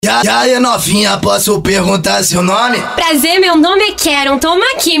E aí, novinha, posso perguntar seu nome? Prazer, meu nome é Keren, toma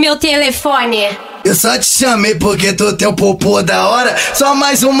aqui meu telefone. Eu só te chamei porque tu tem um popô da hora. Só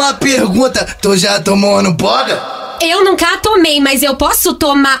mais uma pergunta, tu já tomou no boga? Eu nunca tomei, mas eu posso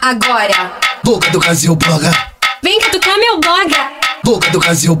tomar agora. Vou Catuca Seu Boga. Vem catucar meu boga. Vou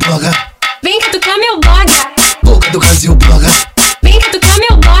Catuca Seu Boga. Vem catucar meu boga. Vou Catuca Seu Boga. Vem catucar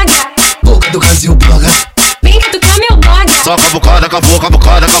meu boga. Vou Catuca Seu Boga. Vem catucar meu boga. Soca a bocada, cavou,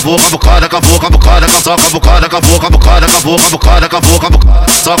 cabucada, cavou, cabucada, cavou, cabucada, soca a bocada, cavou, cabucada, cavou, cabucada, cavou, cabucada,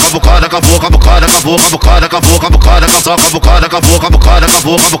 soca a bocada, cavou, cabucada, cavou, cabucada, cavou, cabucada, soca a bocada, cavou, cabucada,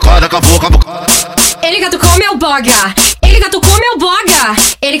 cavou, cabucada, cavou, cabucada. Ele catucou meu boga. Ele catucou meu boga.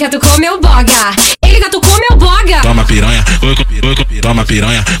 Ele catucou meu boga. Ele catucou meu boga. Toma piranha, oi toma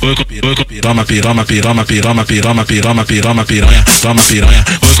piranha, oi toma piranha, toma piranha, toma piranha, toma piranha, toma piranha,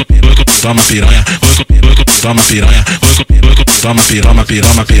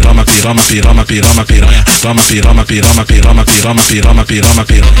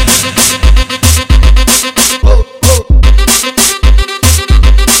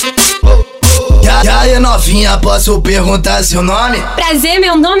 E aí, novinha, posso perguntar seu nome? Prazer,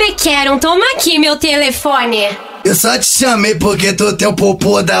 meu nome é Keren, toma aqui meu telefone. Eu só te chamei porque tu tem um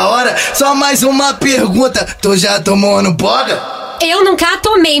popô da hora. Só mais uma pergunta, tu já tomou no boga? Eu nunca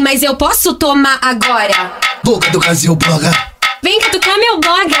tomei, mas eu posso tomar agora. Vou Catuca Seu Boga. Vem catucar meu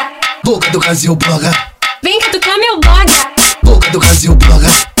boga. Vou Catuca Seu Boga. Vem catucar meu boga. Vou Catuca Seu Boga.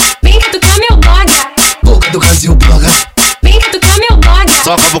 Vem catucar meu boga. Vou Catuca Seu Boga. Vem catucar meu boga.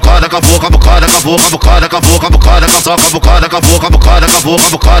 soca a bocada, cavou, cabucada, cavou, cabucada, cavou, cabucada, soca a bocada, cavou, cabucada, cavou,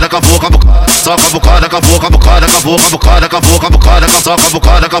 cabucada, cavou, cabucada, soca a bocada, cavou, cabucada, cavou, cabucada, cavou, cabucada, soca a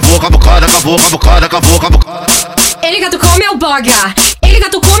bocada, cavou, cabucada, cavou, cabucada, cavou, cabucada. Ele catucou meu boga. Ele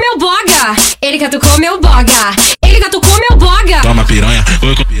catucou meu boga. Ele catucou meu boga. Ele catucou meu boga. Toma piranha,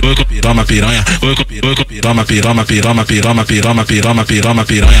 oi toma piranha, oi toma piranha, toma piranha, toma piranha, toma piranha, toma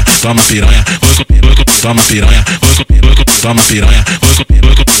piranha, toma piranha, toma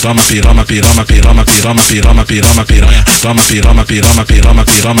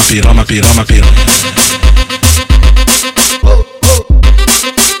piranha, toma piranha.